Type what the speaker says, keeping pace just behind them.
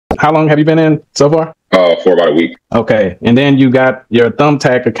how long have you been in so far? For about a week. Okay. And then you got your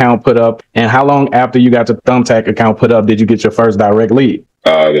Thumbtack account put up. And how long after you got your Thumbtack account put up did you get your first direct lead?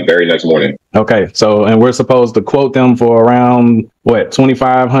 The very next morning. Okay. So, and we're supposed to quote them for around, what,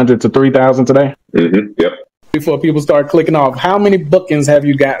 2,500 to 3,000 today? Mm-hmm. Yep. Before people start clicking off, how many bookings have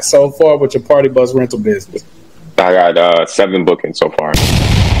you got so far with your party bus rental business? I got 7 bookings so far.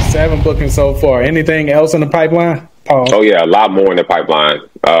 7 bookings so far. Anything else in the pipeline, Paul? Oh, yeah, a lot more in the pipeline.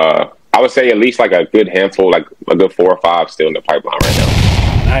 I would say at least like a good handful, like a good 4 or 5 still in the pipeline right now.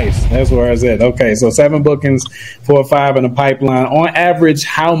 Nice. That's where I was at. Okay, so 7 bookings, 4 or 5 in the pipeline. On average,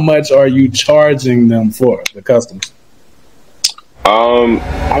 how much are you charging them for, the customers?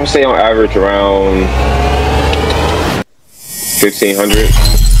 I would say on average around 1,500.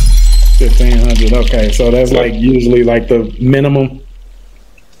 1,500. Okay, so that's like usually like the minimum.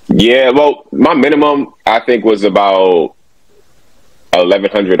 Yeah, well, my minimum I think was about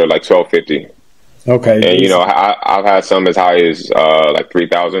 1,100 or like 1,250. Okay, and you know I've had some as high as like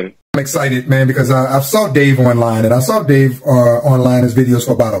 3,000. I'm excited, man, because I saw Dave online, and I saw Dave online his videos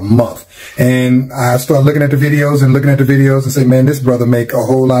for about a month, and I started looking at the videos and say, man, this brother make a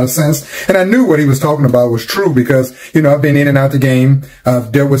whole lot of sense. And I knew what he was talking about was true because, you know, I've been in and out the game.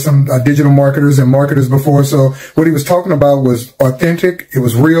 I've dealt with some digital marketers and marketers before. So what he was talking about was authentic. It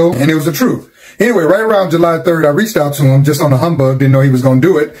was real, and it was the truth. Anyway, right around July 3rd, I reached out to him just on a humbug, didn't know he was going to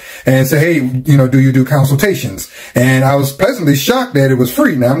do it, and said, hey, you know, do you do consultations? And I was pleasantly shocked that it was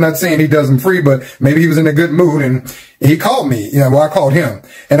free. Now, I'm not saying he does them free, but maybe he was in a good mood, and he called me. You know, well, I called him,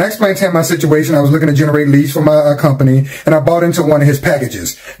 and I explained to him my situation. I was looking to generate leads for my company, and I bought into one of his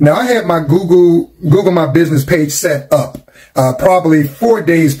packages. Now, I had my Google My Business page set up probably 4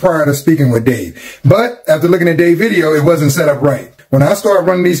 days prior to speaking with Dave. But after looking at Dave's video, it wasn't set up right. When I started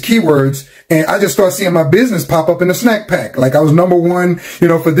running these keywords, and I just started seeing my business pop up in the snack pack. Like I was #1, you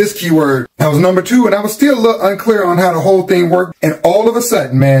know, for this keyword. I was #2, and I was still a little unclear on how the whole thing worked. And all of a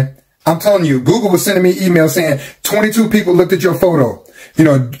sudden, man, I'm telling you, Google was sending me emails saying 22 people looked at your photo. You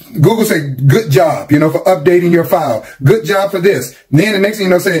know, Google said, good job, you know, for updating your file. Good job for this. Then the next thing you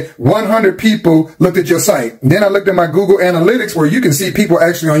know, say 100 people looked at your site. Then I looked at my Google Analytics where you can see people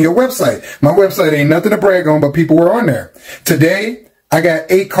actually on your website. My website ain't nothing to brag on, but people were on there. Today, I got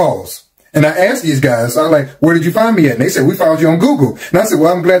 8 calls. And I asked these guys, I was like, where did you find me at? And they said, we found you on Google. And I said,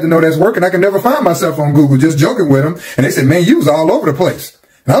 well, I'm glad to know that's working. I can never find myself on Google, just joking with them. And they said, man, you was all over the place.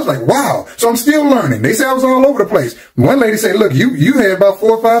 And I was like, wow. So I'm still learning. They said I was all over the place. One lady said, look, you had about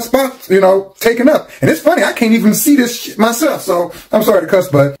 4 or 5 spots, you know, taken up. And it's funny, I can't even see this shit myself. So I'm sorry to cuss,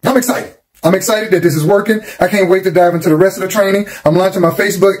 but I'm excited. I'm excited that this is working. I can't wait to dive into the rest of the training. I'm launching my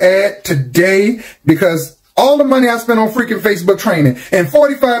Facebook ad today because all the money I spent on freaking Facebook training. In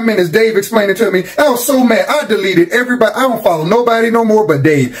 45 minutes, Dave explained it to me. I was so mad. I deleted everybody. I don't follow nobody no more but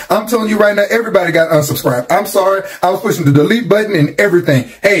Dave. I'm telling you right now, everybody got unsubscribed. I'm sorry. I was pushing the delete button and everything.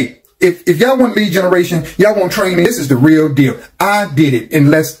 Hey, if y'all want lead generation, y'all want training, this is the real deal. I did it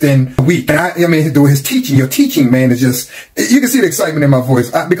in less than a week. And I mean, his teaching, your teaching, man, is just, you can see the excitement in my voice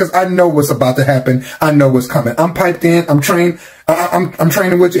because I know what's about to happen. I know what's coming. I'm piped in. I'm trained. I'm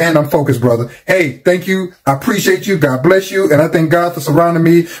training with you, and I'm focused, brother. Hey, thank you. I appreciate you. God bless you. And I thank God for surrounding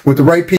me with the right people.